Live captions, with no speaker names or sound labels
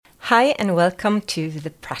Hi and welcome to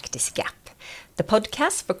The Practice Gap, the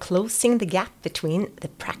podcast for closing the gap between the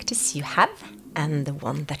practice you have and the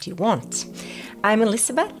one that you want. I'm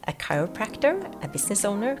Elizabeth, a chiropractor, a business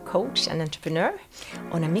owner, coach and entrepreneur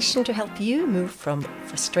on a mission to help you move from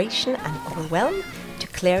frustration and overwhelm to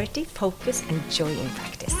clarity, focus and joy in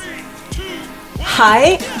practice.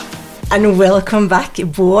 Hi and welcome back,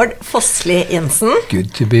 Bård, Fossli, Jensen.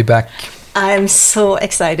 Good to be back. I'm so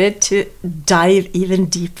excited to dive even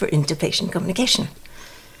deeper into patient communication.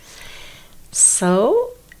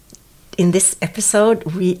 So, in this episode,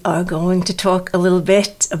 we are going to talk a little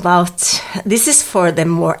bit about, this is for the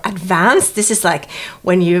more advanced, this is like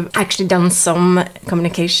when you've actually done some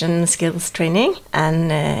communication skills training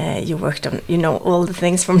and you worked on, all the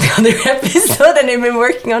things from the other episode and you've been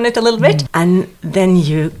working on it a little bit. And then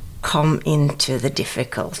you come into the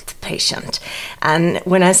difficult patient. And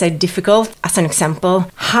when I say difficult, as an example,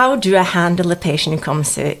 how do I handle a patient who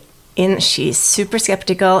comes in? She's super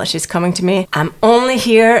skeptical. She's coming to me. I'm only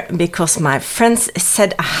here because my friends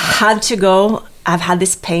said I had to go. I've had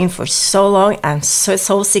this pain for so long. I'm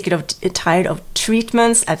so sick of tired of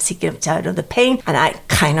treatments. I'm sick of tired of the pain. And I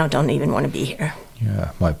kind of don't even want to be here.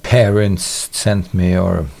 Yeah, my parents sent me,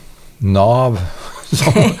 or NAV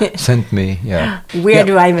sent me, yeah. Where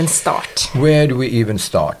do I even start? Where do we even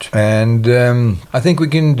start? And I think we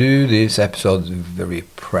can do this episode very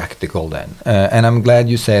practical then. And I'm glad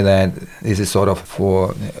you say that this is sort of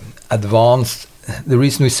for advanced. The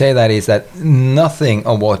reason we say that is that nothing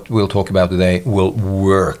of what we'll talk about today will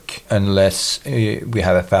work unless we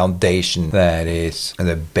have a foundation that is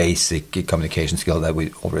the basic communication skill that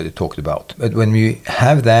we already talked about. But when we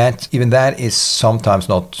have that, even that is sometimes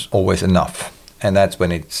not always enough. And that's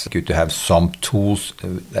when it's good to have some tools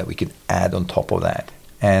that we can add on top of that.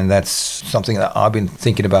 And that's something that I've been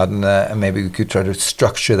thinking about, and maybe we could try to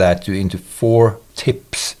structure that into 4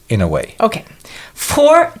 tips in a way. Okay.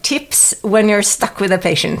 4 tips when you're stuck with a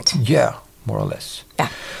patient. Yeah, more or less. Yeah.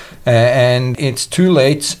 And it's too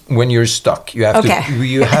late when you're stuck. You have okay. to.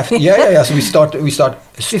 You have. Yeah. So we start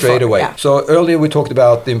straight away. Yeah. So earlier we talked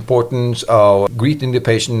about the importance of greeting the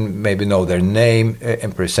patient, maybe know their name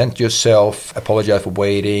and present yourself, apologize for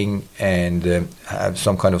waiting, and have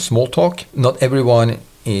some kind of small talk. Not everyone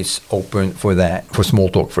is open for that, for small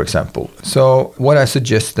talk, for example. So what I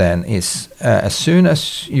suggest then is as soon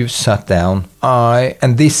as you've sat down, I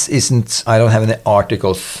don't have any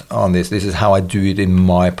articles on this. This is how I do it in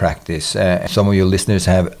my practice. Some of your listeners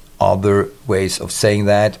have other ways of saying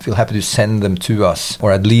that. Feel happy to send them to us,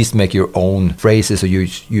 or at least make your own phrases or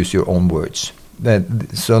use your own words.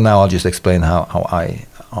 So now I'll just explain how I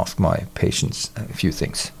ask my patients a few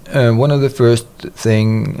things. One of the first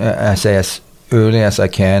thing I say as early as I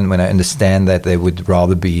can, when I understand that they would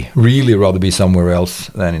really rather be somewhere else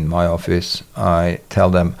than in my office, I tell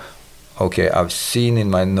them, okay, I've seen in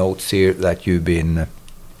my notes here that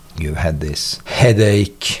you've had this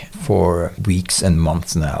headache for weeks and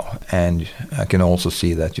months now, and I can also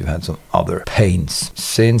see that you've had some other pains.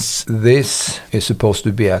 Since this is supposed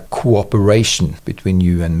to be a cooperation between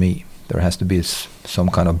you and me, there has to be some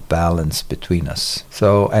kind of balance between us.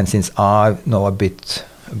 So, and since I know a bit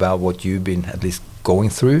about what you've been at least going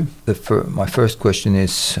through, my first question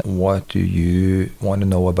is, what do you want to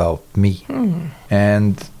know about me?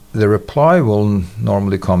 And the reply will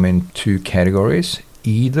normally come in 2 categories.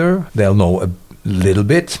 Either they'll know a little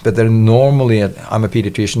bit, but they're normally, I'm a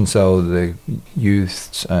pediatrician, so the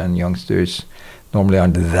youths and youngsters normally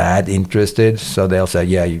aren't that interested, so they'll say,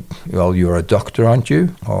 you're a doctor, aren't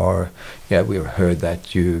you? Or, yeah, we've heard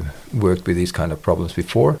that you worked with these kind of problems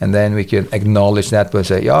before. And then we can acknowledge that by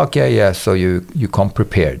saying, so you come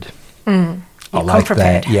prepared. I like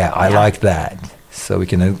that. Yeah, I like that. So we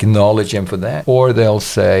can acknowledge them for that. Or they'll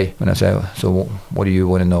say, when I say, so what do you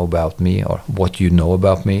want to know about me? Or what do you know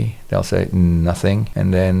about me? They'll say, nothing.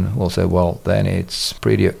 And then we'll say, well, then it's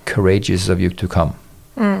pretty courageous of you to come.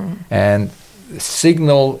 And the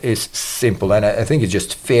signal is simple, and I think it's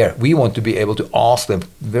just fair. We want to be able to ask them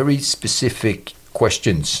very specific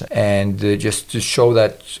questions, and just to show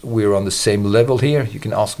that we're on the same level here. You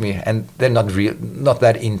can ask me, and they're not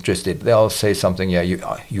that interested. They'll say something,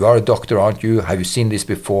 you are a doctor, aren't you? Have you seen this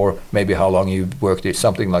before? Maybe how long you've worked here,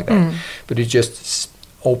 something like that. But it's just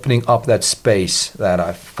opening up that space that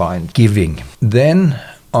I find giving. Then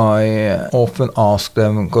I often ask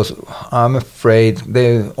them, because I'm afraid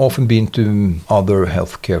they've often been to other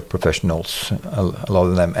healthcare professionals, a lot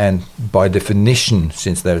of them, and by definition,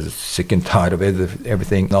 since they're sick and tired of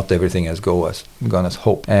everything, not everything has gone as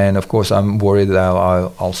hoped. And of course, I'm worried that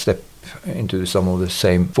I'll step into some of the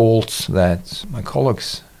same faults that my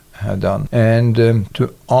colleagues have done. And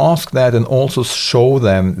to ask that and also show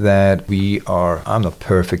them that I'm not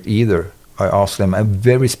perfect either. I ask them a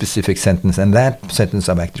very specific sentence, and that sentence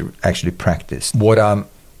I've actually practiced.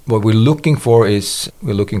 What we're looking for is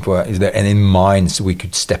there any mines we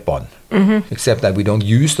could step on? Except that we don't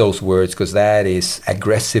use those words because that is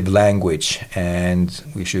aggressive language, and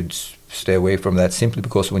we should stay away from that simply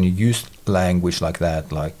because when you use language like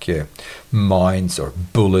that, like mines or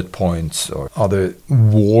bullet points or other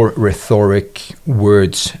war rhetoric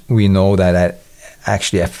words, we know that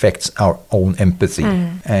actually affects our own empathy.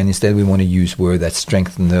 And instead we want to use words that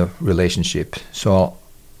strengthen the relationship. So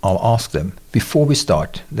I'll ask them, before we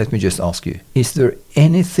start, let me just ask you, is there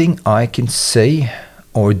anything I can say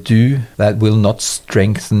or do that will not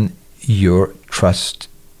strengthen your trust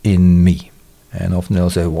in me? And often they'll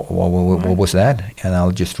say, what was that? And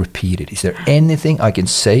I'll just repeat it. Is there anything I can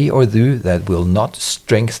say or do that will not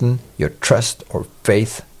strengthen your trust or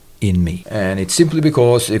faith in me? And it's simply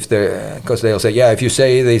because they'll say, yeah, if you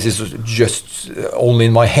say this is just only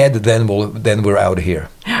in my head, then we're out of here.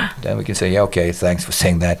 Then we can say, yeah, okay, thanks for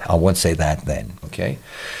saying that. I won't say that then, okay?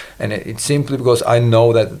 And it's simply because I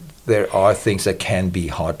know that there are things that can be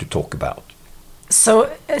hard to talk about. So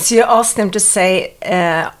you ask them to say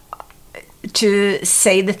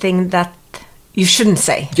the thing that you shouldn't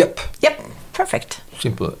say. Yep, perfect.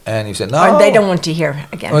 Simple. And you say no, or they don't want to hear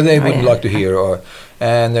again, or they wouldn't like to hear,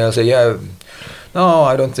 and they'll say, yeah, no,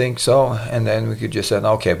 I don't think so. And then we could just say,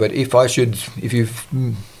 okay, but if you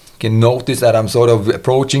can notice that I'm sort of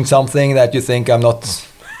approaching something that you think I'm not,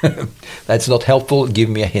 that's not helpful, give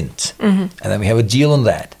me a hint. And then we have a deal on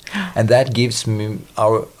that. And that gives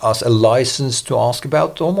us a license to ask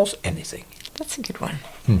about almost anything. That's a good one.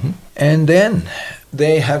 And then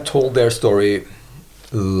they have told their story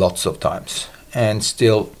lots of times. And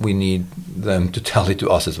still we need them to tell it to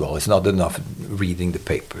us as well. It's not enough reading the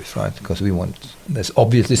papers, right? Because there's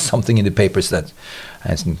obviously something in the papers that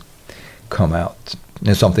hasn't come out.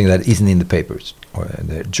 There's something that isn't in the papers or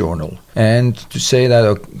the journal. And to say that,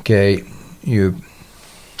 okay, you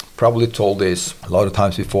probably told this a lot of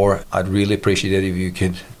times before, I'd really appreciate it if you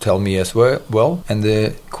could tell me as well. And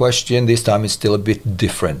the question this time is still a bit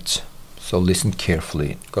different. So listen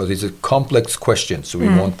carefully, because it's a complex question, so we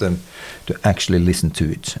want them to actually listen to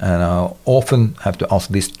it. And I often have to ask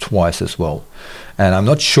this twice as well. And I'm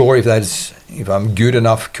not sure if I'm good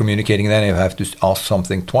enough communicating then, if I have to ask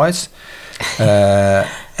something twice.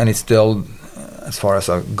 And it's still as far as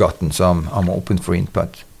I've gotten, so I'm open for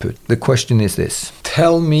input. The question is this: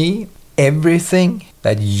 tell me everything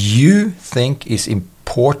that you think is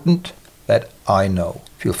important that I know.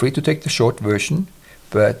 Feel free to take the short version,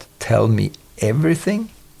 but tell me everything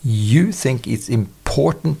you think is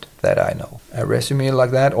important that I know. A resume like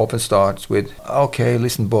that often starts with, okay,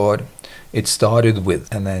 listen, Bård, it started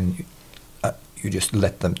with, and then you just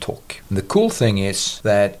let them talk. And the cool thing is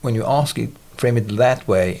that when you frame it that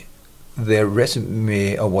way, their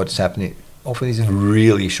resume of what's happening often is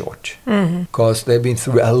really short, because they've been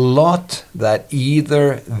through a lot that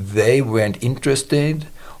either they weren't interested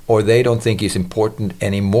or they don't think is important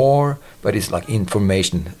anymore, but it's like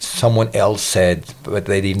information someone else said, but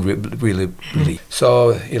they didn't really believe.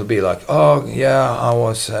 So it'll be like, oh yeah, I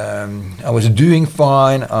was doing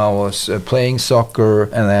fine, I was playing soccer,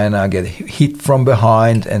 and then I get hit from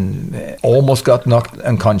behind and almost got knocked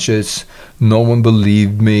unconscious. No one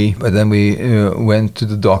believed me, but then we went to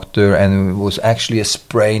the doctor, and it was actually a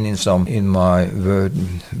sprain in my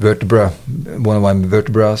vertebra, one of my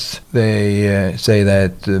vertebrae. They say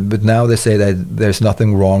that, but now they say that there's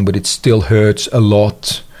nothing wrong, but it still hurts a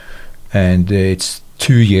lot, and it's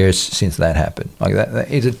 2 years since that happened. Like that,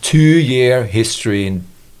 it's a 2-year history in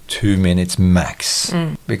 2 minutes max,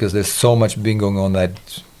 because there's so much been going on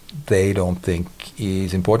that they don't think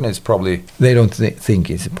is important. It's probably they don't think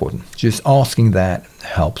it's important. Just asking that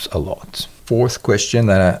helps a lot. Fourth question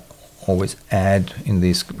that I always add in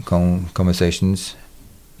these conversations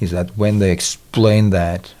is that when they explain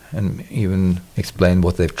that, and even explain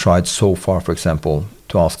what they've tried so far, for example,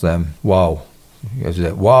 to ask them, wow, you have to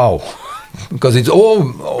say, wow, because it's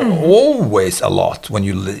always a lot when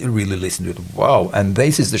you really listen to it. Wow, and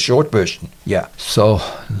this is the short version. Yeah. So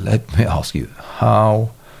let me ask you,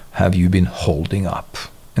 how have you been holding up?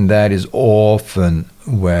 And that is often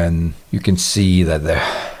when you can see that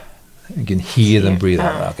you can hear them breathe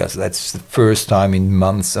out, because that's the first time in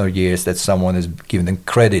months or years that someone has given them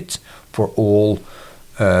credit for all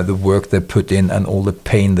the work they put in and all the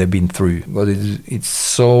pain they've been through. But it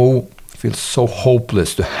feels so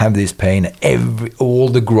hopeless to have this pain. All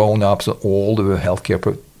the grown-ups, all the healthcare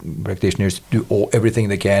practitioners do everything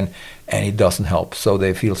they can, and it doesn't help. So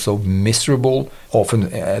they feel so miserable.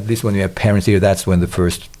 Often, at least when you have parents here, that's when the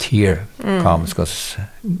first tear comes, because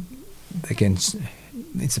they can.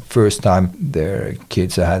 It's the first time their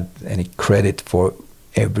kids have had any credit for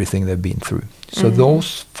everything they've been through. So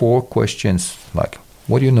those 4 questions, like,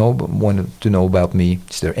 what do you want to know about me?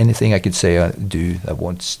 Is there anything I could say I do that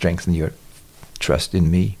won't strengthen your trust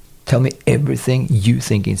in me? Tell me everything you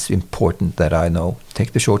think is important that I know.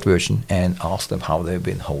 Take the short version and ask them how they've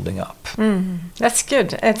been holding up. That's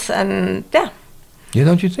good. It's yeah. Yeah,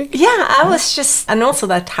 don't you think? Yeah, I was just, and also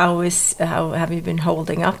that how have you been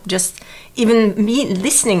holding up? Just even me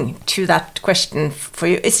listening to that question for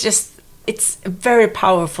you, it's a very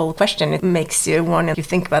powerful question. It makes you want to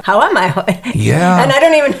think about, how am I? Yeah. And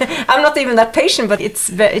I'm not even that patient, but it's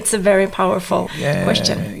a very powerful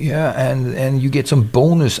question. Yeah, and you get some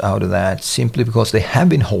bonus out of that simply because they have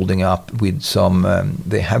been holding up with some,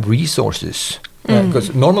 they have resources.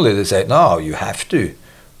 Because normally they say, no, you have to.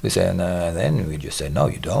 We say, and then we just say, no,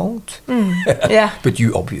 you don't. Yeah. But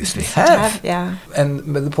you obviously have. Yeah.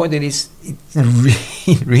 But the point is,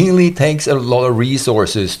 it really takes a lot of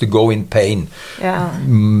resources to go in pain. Yeah.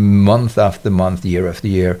 Month after month, year after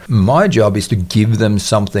year. My job is to give them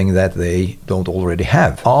something that they don't already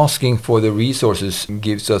have. Asking for the resources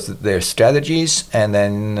gives us their strategies, and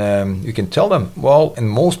then you can tell them, well, and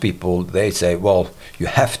most people, they say, well, you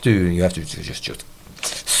have to just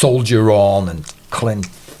soldier on and clench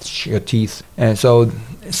your teeth. And so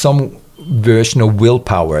some version of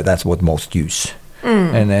willpower, that's what most use.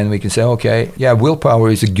 And then we can say, okay, yeah, willpower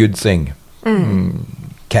is a good thing.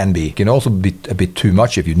 Can be. It can also be a bit too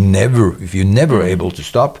much if you're never able to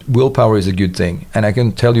stop. Willpower is a good thing. And I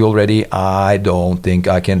can tell you already, I don't think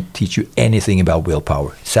I can teach you anything about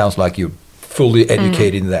willpower. It sounds like you're fully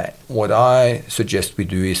educated in that. What I suggest we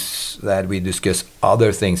do is that we discuss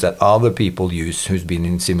other things that other people use who's been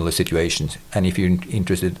in similar situations. And if you're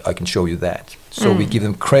interested, I can show you that. So we give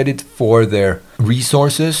them credit for their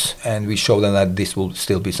resources, and we show them that this will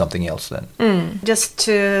still be something else then. Just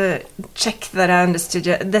to check that I understood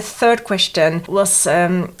you, the third question was,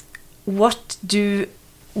 what do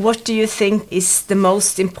you think is the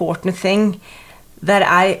most important thing that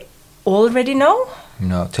I already know?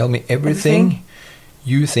 No, tell me everything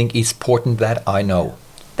you think is important that I know.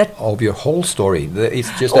 That of your whole story. It's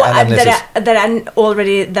just an analysis.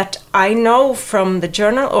 That I know from the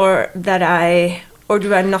journal, or do I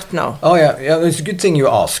not know? Oh yeah, it's a good thing you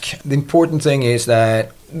ask. The important thing is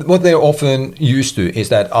that what they're often used to is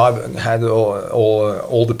that I've had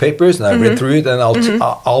all the papers and I've read through it, and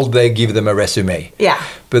I'll they give them a resume. Yeah.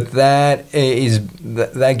 But that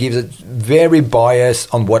gives a very bias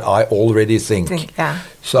on what I already think. Yeah.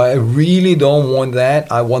 So I really don't want that.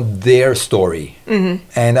 I want their story,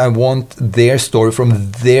 and I want their story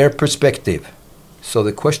from their perspective. So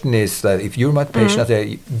the question is that if you're my patient, I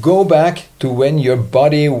say, go back to when your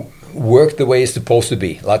body work the way it's supposed to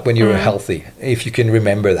be, like when you're healthy, if you can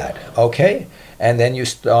remember that, okay? And then you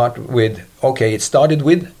start with, okay, it started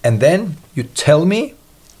with, and then you tell me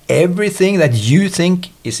everything that you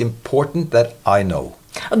think is important that I know.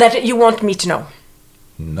 That you want me to know?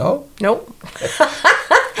 No. No.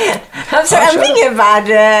 I'm sorry, I'm thinking about...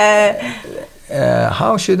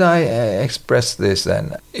 how should I express this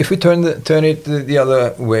then? If we turn it the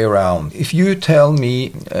other way around, if you tell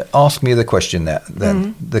me, ask me the question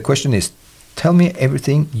then the question is, tell me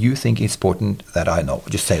everything you think is important that I know.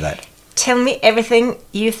 Just say that. Tell me everything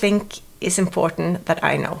you think is important that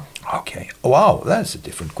I know. Okay. Wow, that's a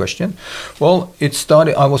different question. Well, it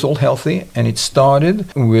started, I was all healthy, and it started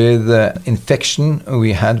with infection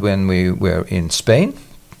we had when we were in Spain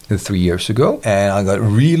 3 years ago, and I got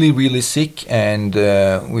really, really sick, and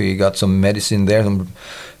we got some medicine there,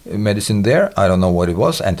 I don't know what it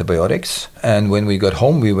was, antibiotics. And when we got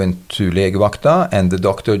home, we went to legevakta, and the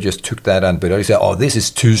doctor just took that antibiotic, said, oh, this is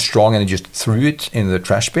too strong, and he just threw it in the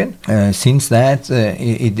trash bin. Since that,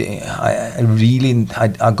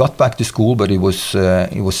 I got back to school, but it was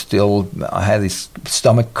still, I had these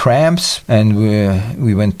stomach cramps, and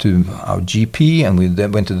we went to our GP, and we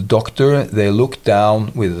then went to the doctor. They looked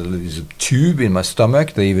down with a tube in my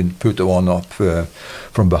stomach. They even put one up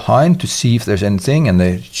from behind to see if there's anything, and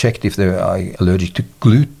they checked if they are allergic to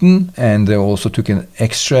gluten, and they also took an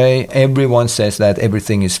x-ray. Everyone says that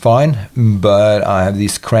everything is fine, but I have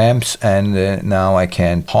these cramps, and now I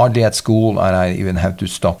can't hardly at school, and I even have to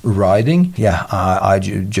stop riding. Yeah, I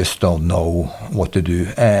just don't know what to do.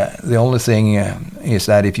 The only thing is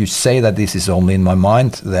that if you say that this is only in my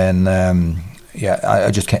mind, then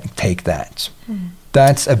I just can't take that.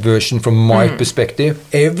 That's a version from my perspective.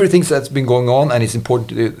 Everything that's been going on, and it's important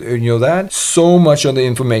to know that. So much of the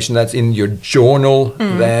information that's in your journal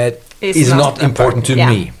that is not important to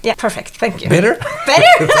me. Yeah, perfect. Thank you. Better? Better?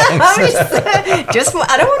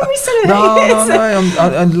 I don't want to miss anything. No.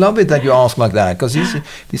 I love it that you ask like that, because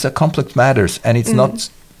these are complex matters, and it's not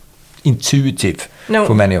intuitive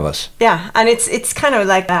for many of us. Yeah, and it's kind of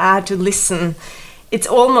like I had to listen. It's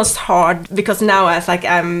almost hard because now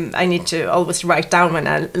I need to always write down when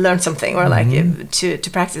I learn something or to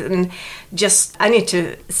practice, and just I need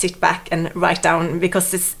to sit back and write down,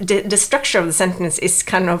 because the structure of the sentence is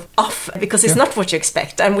kind of off, because it's not what you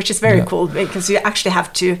expect, and which is very cool, because you actually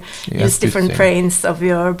have to use different brains of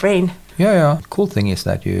your brain. Yeah. Cool thing is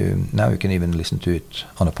that you can even listen to it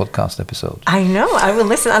on a podcast episode. I know. I will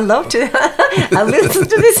listen. I love to. I listen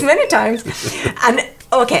to this many times. And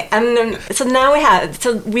okay. And so now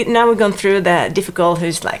we've gone through the difficult.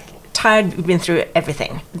 Who's like tired. We've been through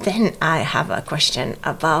everything. Then I have a question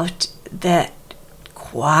about the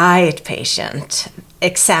quiet patient.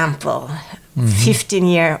 Example: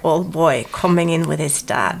 15-year-old boy coming in with his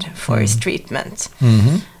dad for his treatment,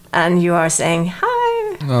 and you are saying hi.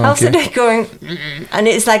 How's the day going? And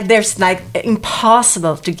it's like there's like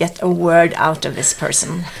impossible to get a word out of this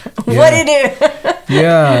person. What do you do?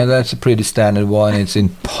 Yeah, that's a pretty standard one. It's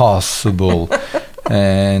impossible.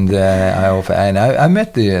 And I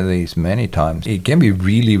met these many times. It can be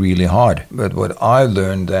really, really hard. But what I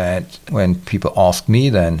learned that when people ask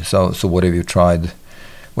me then, so what have you tried?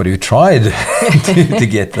 What have you tried to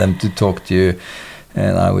get them to talk to you?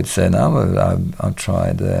 And I would say, no, I've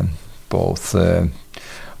tried both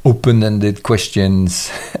open-ended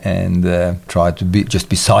questions and tried to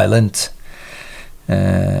be silent,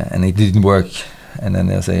 and it didn't work. And then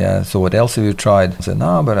they'll say, yeah, so what else have you tried? I said,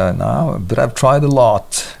 no, but I've tried a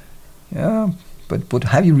lot. Yeah, but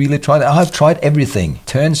have you really tried? I've tried everything.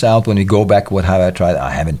 Turns out when you go back, what have I tried? I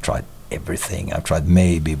haven't tried everything. I've tried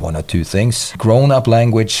maybe one or two things. Grown-up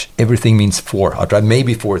language, everything means 4. I've tried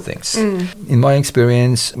maybe 4 things. In my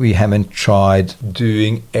experience, we haven't tried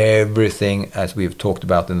doing everything as we've talked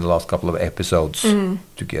about in the last couple of episodes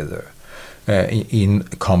together in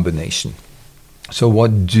combination. So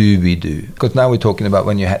what do we do? Because now we're talking about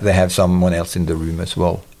when they have someone else in the room as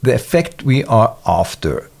well. The effect we are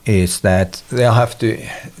after is that they have to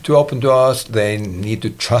open to us. They need to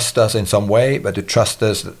trust us in some way, but to trust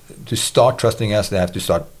us, to start trusting us, they have to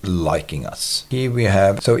start liking us. Here we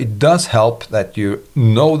have, so it does help that you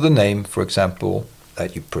know the name, for example,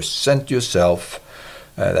 that you present yourself,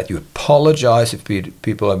 that you apologize if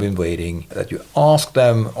people have been waiting, that you ask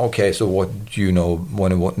them, okay, so what do you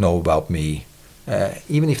want to know about me?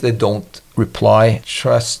 Even if they don't reply,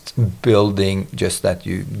 trust building, just that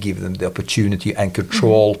you give them the opportunity and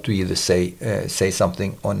control to either say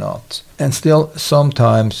something or not. And still,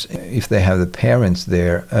 sometimes, if they have the parents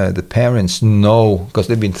there, the parents know, because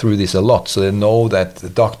they've been through this a lot, so they know that the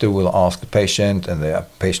doctor will ask the patient, and the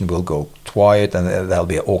patient will go quiet, and there'll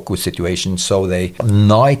be an awkward situation. So they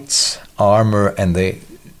knight armor, and they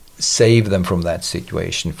save them from that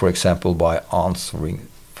situation, for example, by answering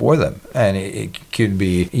for them. And it could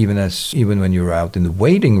be even when you're out in the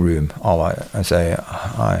waiting room, I say,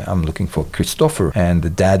 hi, I'm looking for Christopher, and the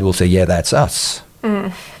dad will say, yeah, that's us.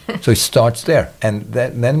 So it starts there, and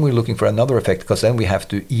then we're looking for another effect, because then we have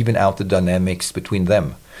to even out the dynamics between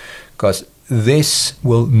them, because this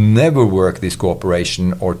will never work, this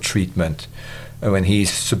cooperation or treatment, when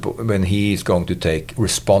he's going to take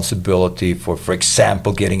responsibility for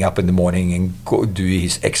example, getting up in the morning and do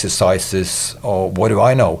his exercises, or what do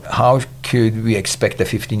I know? How could we expect a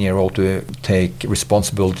 15-year-old to take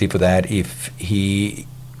responsibility for that if he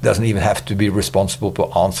doesn't even have to be responsible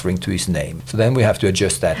for answering to his name? So then we have to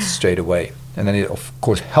adjust that straight away. And then it, of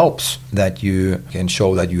course, helps that you can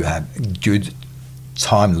show that you have good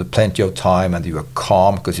time, plenty of time, and you are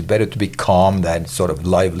calm, because it's better to be calm than sort of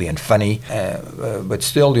lively and funny. But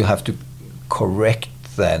still, you have to correct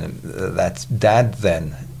then that dad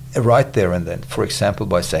then right there and then. For example,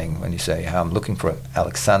 by saying, when you say, I'm looking for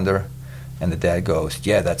Alexander, and the dad goes,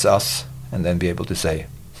 yeah, that's us, and then be able to say,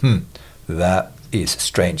 that is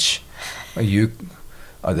strange.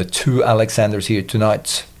 Are there 2 Alexanders here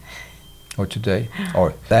tonight or today?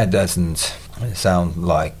 Or that doesn't sound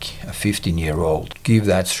like a 15-year-old. Give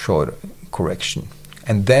that short correction,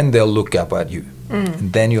 and then they'll look up at you,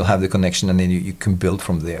 and then you'll have the connection, and then you can build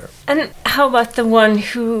from there. And how about the one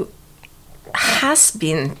who has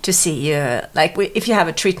been to see you, like if you have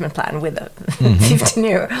a treatment plan with a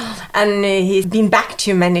 15-year-old, and he's been back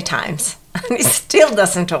to you many times, and he still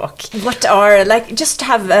doesn't talk. What are, like, just to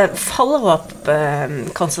have a follow-up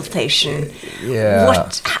consultation? Yeah.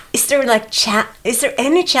 Is there, like, is there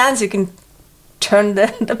any chance you can turn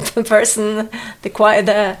the person,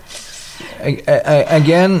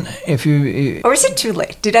 Again, if you... Or is it too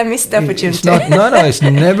late? Did I miss the opportunity? It's not, no, it's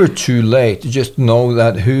never too late. You just know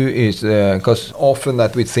that who is... Because often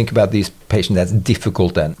that we think about these patients, that's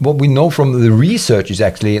difficult then. What we know from the research is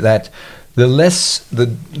actually that the less the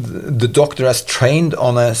doctor has trained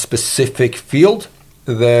on a specific field,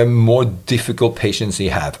 the more difficult patients he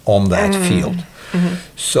have on that field. Mm-hmm.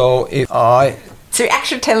 So if I... So you're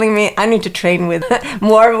actually telling me I need to train with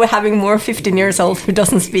having more 15 years old who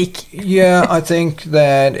doesn't speak? Yeah, I think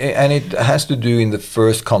that, and it has to do in the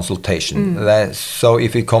first consultation. So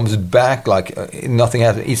if it comes back like nothing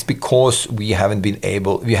happened, it's because we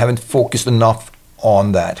haven't focused enough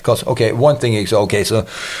on that. Because, okay, one thing is, okay, so,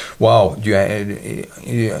 wow,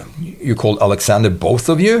 you called Alexander, both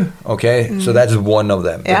of you? Okay, so that's one of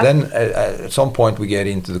them. Yeah. But then at some point we get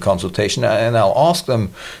into the consultation and I'll ask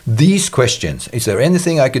them these questions. Is there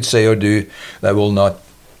anything I could say or do that will not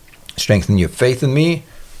strengthen your faith in me?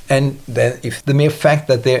 And then if the mere fact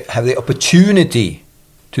that they have the opportunity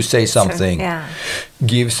to say something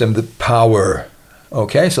gives them the power.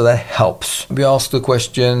 Okay, so that helps. We ask the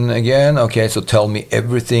question again. Okay, so tell me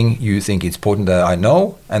everything you think is important that I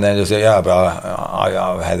know. And then they say, yeah, but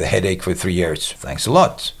I had a headache for 3 years. Thanks a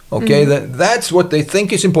lot. Okay, that's what they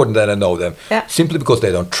think is important that I know them. Yeah. Simply because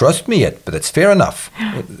they don't trust me yet, but that's fair enough.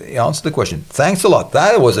 Answer the question. Thanks a lot.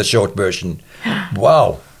 That was a short version.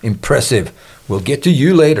 Wow, impressive. We'll get to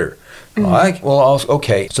you later. All right, well, I'll ask,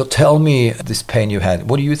 okay, so tell me this pain you had.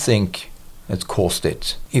 What do you think has caused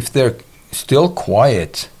it? If they're still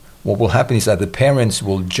quiet, what will happen is that the parents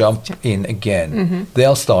will jump in again.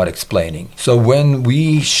 They'll start explaining. So when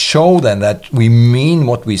we show them that we mean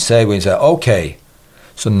what we say, we say, okay,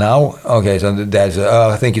 so now, okay, so there's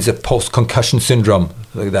I think it's a post-concussion syndrome,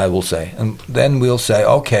 like that we'll say. And then we'll say,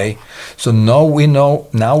 okay, so now we know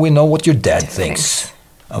what your dad thinks.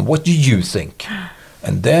 And what do you think?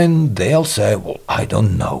 And then they'll say, well, I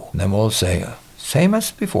don't know. And then we'll say, same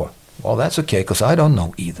as before. Well, that's okay, because I don't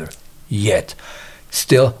know either. Yet,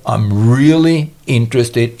 still, I'm really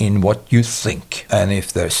interested in what you think. And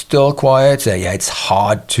if they're still quiet, say, yeah, it's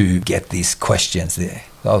hard to get these questions there.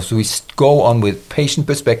 So we go on with patient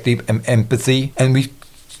perspective and empathy, and we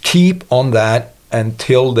keep on that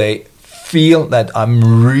until they feel that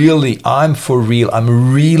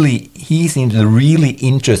he seems really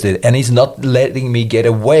interested, and he's not letting me get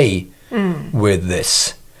away with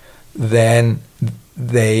this. Then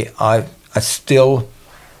I still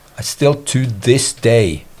to this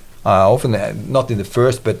day, often not in the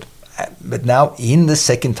first, but now in the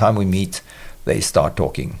second time we meet, they start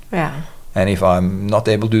talking. Yeah. And if I'm not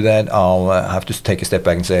able to do that, I'll have to take a step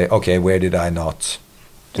back and say, okay, where did I not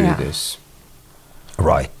do this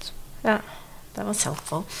right? Yeah, that was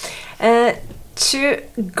helpful. To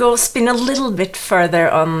go spin a little bit further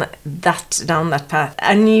on down that path,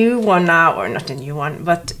 a new one now, or not a new one,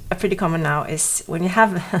 but a pretty common now is when you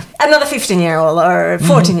have another 15-year-old or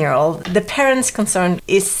 14-year-old, the parents' concern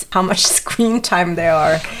is how much screen time there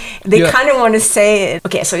are. They kind of want to say,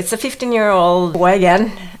 okay, so it's a 15-year-old boy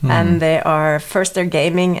again, and they're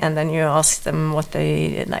gaming, and then you ask them what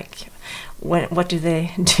they like. What do they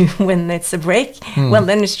do when it's a break? Well,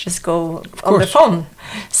 then it's just go on the phone.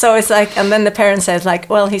 So it's like, and then the parent says like,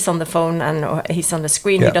 well, he's on the phone or he's on the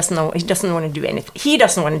screen. He doesn't know. He doesn't want to do anything. He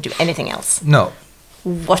doesn't want to do anything else. No.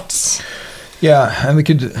 What? Yeah, and we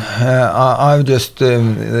could. I've just.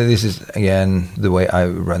 This is again the way I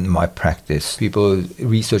run my practice. People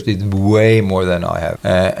research it way more than I have,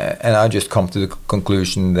 and I just come to the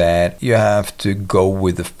conclusion that you have to go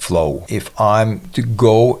with the flow. If I'm to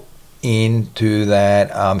go into that,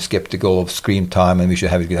 I'm skeptical of screen time and we should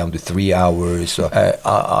have it down to 3 hours. So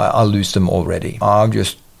I'll lose them already. I've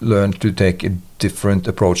just learned to take a different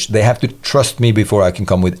approach. They have to trust me before I can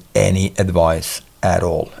come with any advice at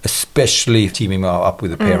all, especially teaming up with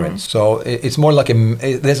the parents. So it's more like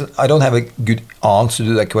I don't have a good answer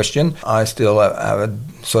to that question. I still have a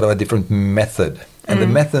sort of a different method. And the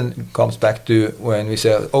method comes back to when we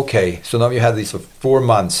say, okay, so now you have this for 4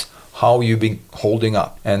 months. How you been holding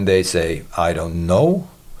up? And they say, I don't know.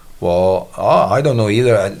 Well, I don't know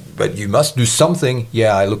either, but you must do something.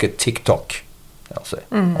 Yeah, I look at TikTok, I'll say.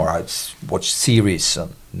 Or I watch series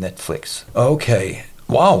on Netflix. Okay,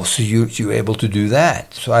 wow, so you're able to do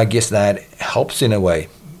that. So I guess that helps in a way.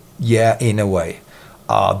 Yeah, in a way.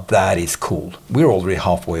 That is cool. We're already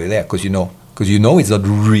halfway there because, because you know it's not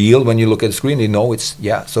real when you look at the screen. You know it's,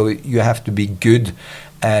 so you have to be good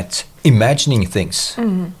at imagining things.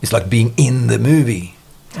 It's like being in the movie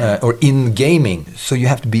or in gaming. So you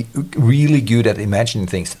have to be really good at imagining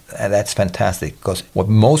things. And that's fantastic, because what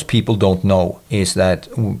most people don't know is that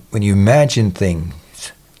when you imagine things,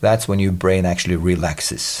 that's when your brain actually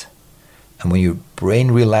relaxes. And when your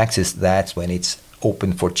brain relaxes, that's when it's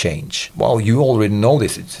open for change. Well, you already know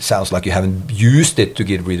this. It sounds like you haven't used it to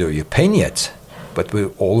get rid of your pain yet, but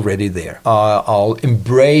we're already there. I'll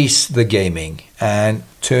embrace the gaming and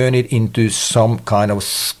turn it into some kind of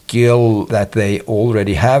skill that they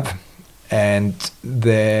already have, and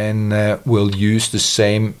then we'll use the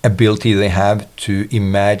same ability they have to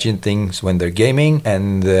imagine things when they're gaming,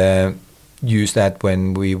 and use that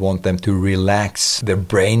when we want them to relax their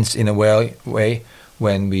brains in a way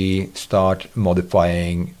when we start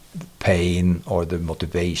modifying pain or the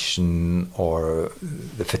motivation or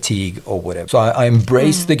the fatigue or whatever. So I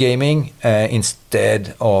embrace the gaming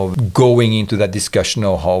instead of going into that discussion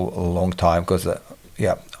of how long time, because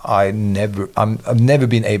I've never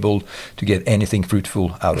been able to get anything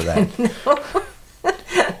fruitful out of that.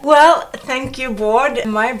 Well, thank you, Bård.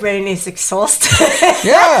 My brain is exhausted.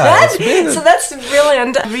 So that's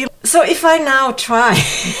brilliant. So if I now try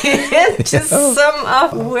to sum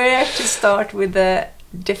up where to start with the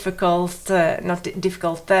the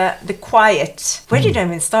quiet. Where did I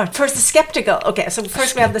even start? First the skeptical. Okay, so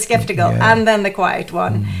first we have the skeptical, and then the quiet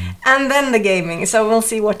one, and then the gaming. So we'll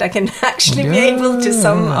see what I can actually be able to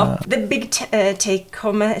sum up. The big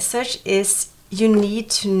take-home message is you need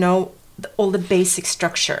to know all the basic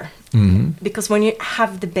structure. Because when you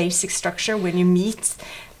have the basic structure, when you meet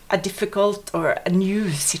a difficult or a new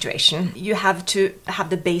situation, you have to have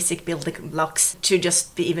the basic building blocks to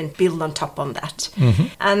just even build on top of that.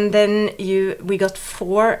 And then we got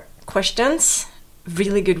 4 questions,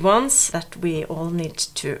 really good ones that we all need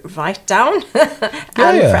to write down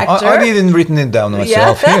and practice. I've even written it down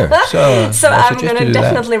myself here. So I'm going to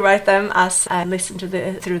definitely write them as I listen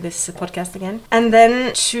through this podcast again. And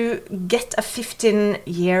then to get a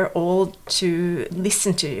 15-year-old to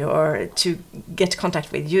listen to you or to get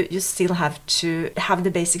contact with you, you still have to have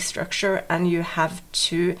the basic structure, and you have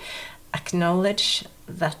to acknowledge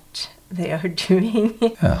that they are doing.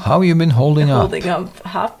 How have you been holding up?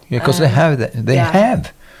 Because they have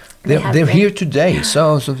that. They're here today.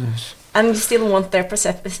 So and you still want their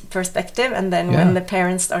perspective, and then when the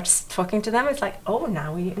parent starts talking to them, it's like, oh,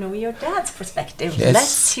 now we know your dad's perspective. Yes.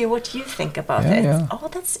 Let's hear what you think about it. Yeah. Oh,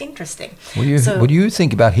 that's interesting. What do you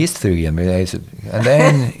think about his theory? And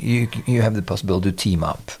then you have the possibility to team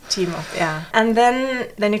up. And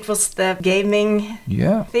then it was the gaming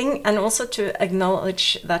thing, and also to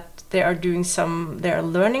acknowledge that they are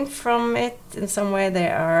learning from it in some way. They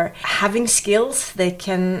are having skills they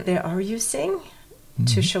are using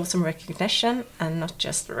to show some recognition, and not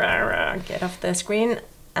just get off the screen,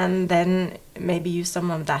 and then maybe use some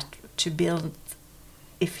of that to build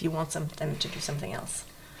if you want them to do something else.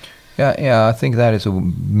 I think that is a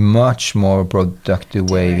much more productive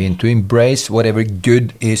way to embrace whatever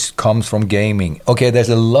good comes from gaming. Okay, there's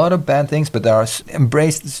a lot of bad things, but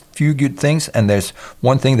embrace a few good things, and there's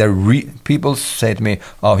one thing that people say to me,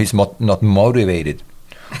 oh, he's not motivated.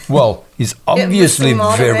 Well, he's obviously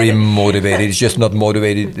very motivated. He's just not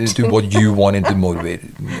motivated to what you want him to motivate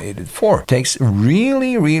it for. It takes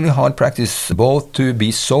really, really hard practice, both to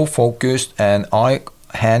be so focused and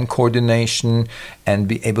eye-hand coordination, and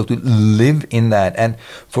be able to live in that. And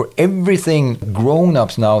for everything,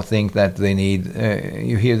 grown-ups now think that they need,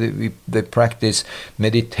 you hear they practice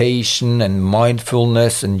meditation and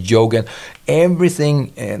mindfulness and yoga.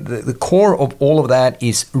 Everything, the core of all of that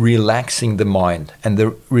is relaxing the mind. And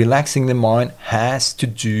the relaxing the mind has to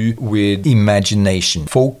do with imagination,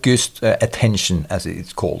 focused attention, as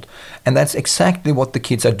it's called. And that's exactly what the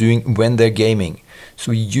kids are doing when they're gaming.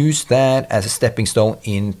 So we use that as a stepping stone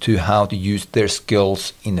into how to use their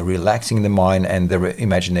skills in relaxing the mind and their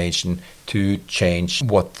imagination to change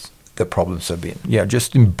what the problems have been.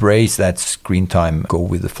 Just embrace that screen time. Go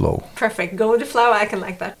with the flow. Perfect. Go with the flow. I can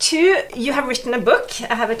like that. 2, you have written a book.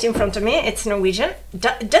 I have it in front of me. It's Norwegian.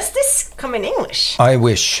 Does this come in English? I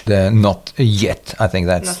wish. Not yet. I think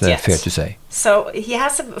that's fair to say. So he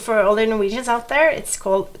has, for all the Norwegians out there, it's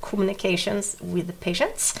called Communications with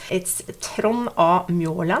Patients. It's Trond A.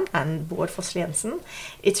 Mjåland and Bård Fossli Jensen.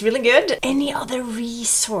 It's really good. Any other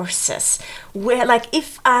resources where,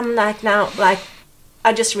 if I'm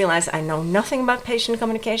I just realized I know nothing about patient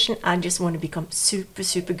communication. I just want to become super,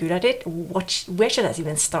 super good at it. Where should I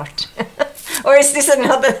even start? Or is this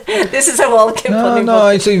another? This is a welcome. No,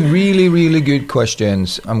 it's a really, really good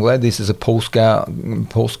questions. I'm glad this is a podcast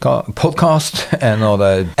and not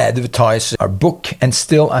advertise our book. And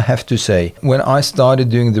still, I have to say, when I started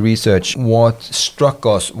doing the research, what struck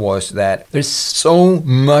us was that there's so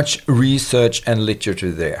much research and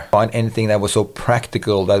literature there. Find anything that was so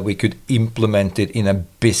practical that we could implement it in a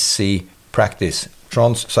busy practice.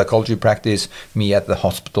 Psychology practice, me at the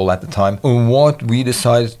hospital at the time. And what we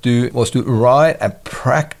decided to do was to write a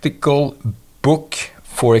practical book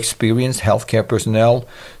for experienced healthcare personnel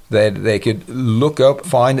that they could look up,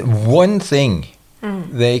 find one thing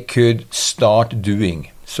they could start doing.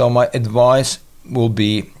 So my advice will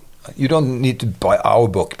be, you don't need to buy our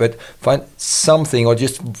book, but find something or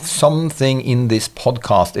just something in this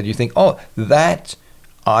podcast that you think, oh, that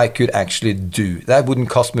I could actually do. That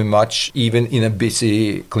wouldn't cost me much, even in a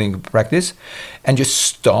busy clinical practice. And just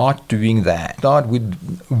start doing that. Start with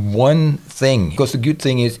one thing. Because the good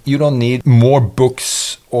thing is you don't need more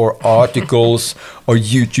books or articles or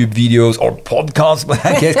YouTube videos or podcasts,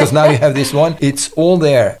 because now you have this one. It's all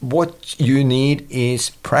there. What you need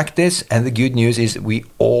is practice. And the good news is we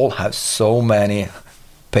all have so many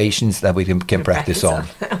patients that we can practice on.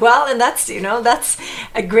 Well, and that's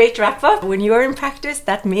a great wrap up. When you're in practice,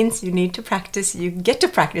 that means you need to practice. You get to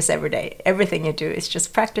practice every day. Everything you do is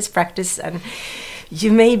just practice, and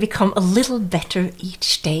you may become a little better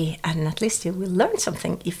each day, and at least you will learn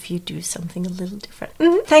something if you do something a little different.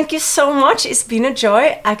 Thank you so much. It's been a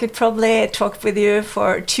joy. I could probably talk with you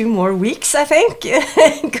for 2 more weeks, I think,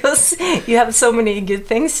 because you have so many good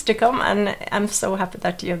things to come, and I'm so happy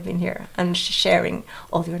that you have been here and sharing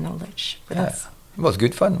all your knowledge with us. It was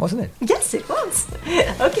good fun, wasn't it? Yes, it was.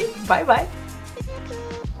 Okay, bye-bye.